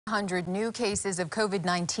100 new cases of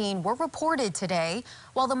COVID-19 were reported today,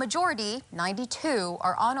 while the majority, 92,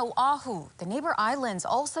 are on Oahu. The neighbor islands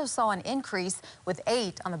also saw an increase, with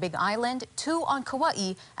 8 on the Big Island, 2 on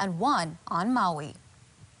Kauai, and 1 on Maui.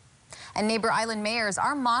 And neighbor island mayors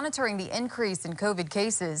are monitoring the increase in COVID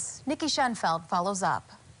cases. Nikki Schenfeld follows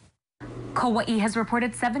up. Kauai has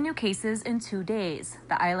reported 7 new cases in 2 days.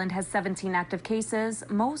 The island has 17 active cases.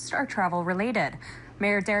 Most are travel related.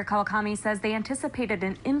 Mayor Derek Kawakami says they anticipated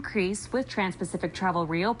an increase with Trans-Pacific travel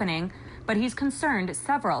reopening, but he's concerned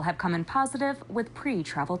several have come in positive with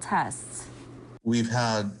pre-travel tests. We've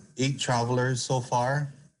had 8 travelers so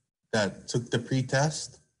far that took the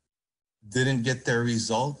pre-test, didn't get their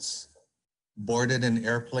results, boarded an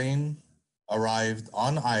airplane, arrived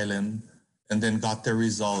on island, and then got their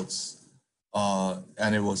results,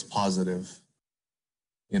 and it was positive,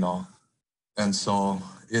 and so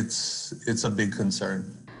it's a big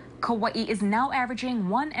concern. Kauai is now averaging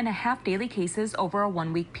 1.5 daily cases over a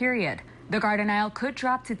 1-week period. The Garden Isle could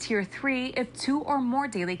drop to Tier 3 if 2 or more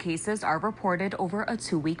daily cases are reported over a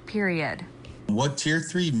 2-week period. What Tier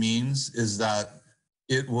 3 means is that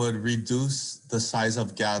it would reduce the size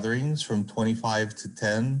of gatherings from 25 to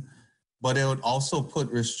 10, but it would also put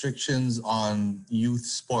restrictions on youth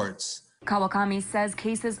sports. Kawakami says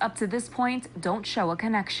cases up to this point don't show a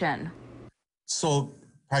connection. So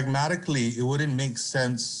pragmatically, it wouldn't make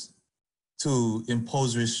sense to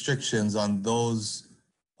impose restrictions on those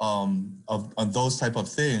type of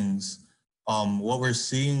things. What we're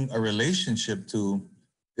seeing a relationship to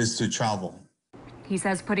is to travel. He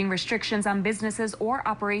says putting restrictions on businesses or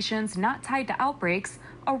operations not tied to outbreaks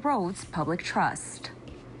erodes public trust.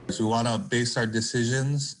 We want to base our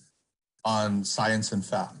decisions on science and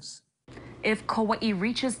facts. If Kauai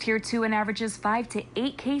reaches Tier 2 and averages 5 to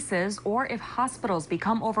 8 cases, or if hospitals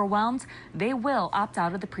become overwhelmed, they will opt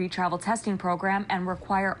out of the pre-travel testing program and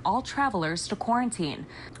require all travelers to quarantine.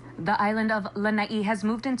 The island of Lanai has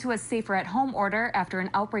moved into a safer at home order after an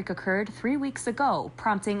outbreak occurred 3 weeks ago,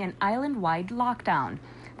 prompting an island-wide lockdown.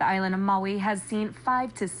 The island of Maui has seen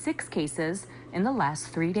 5 to 6 cases in the last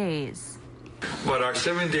 3 days. But our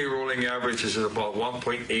 7-day rolling average is about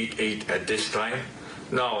 1.88 at this time.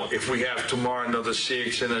 Now, if we have tomorrow another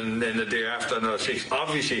 6 and then the day after another 6,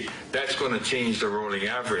 obviously that's going to change the rolling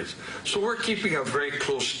average. So we're keeping a very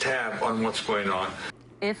close tab on what's going on.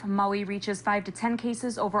 If Maui reaches 5 to 10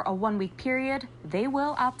 cases over a 1-week period, they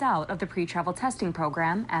will opt out of the pre-travel testing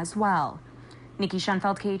program as well. Nikki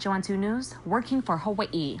Schenfeld, KHON2 News, working for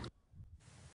Hawaii.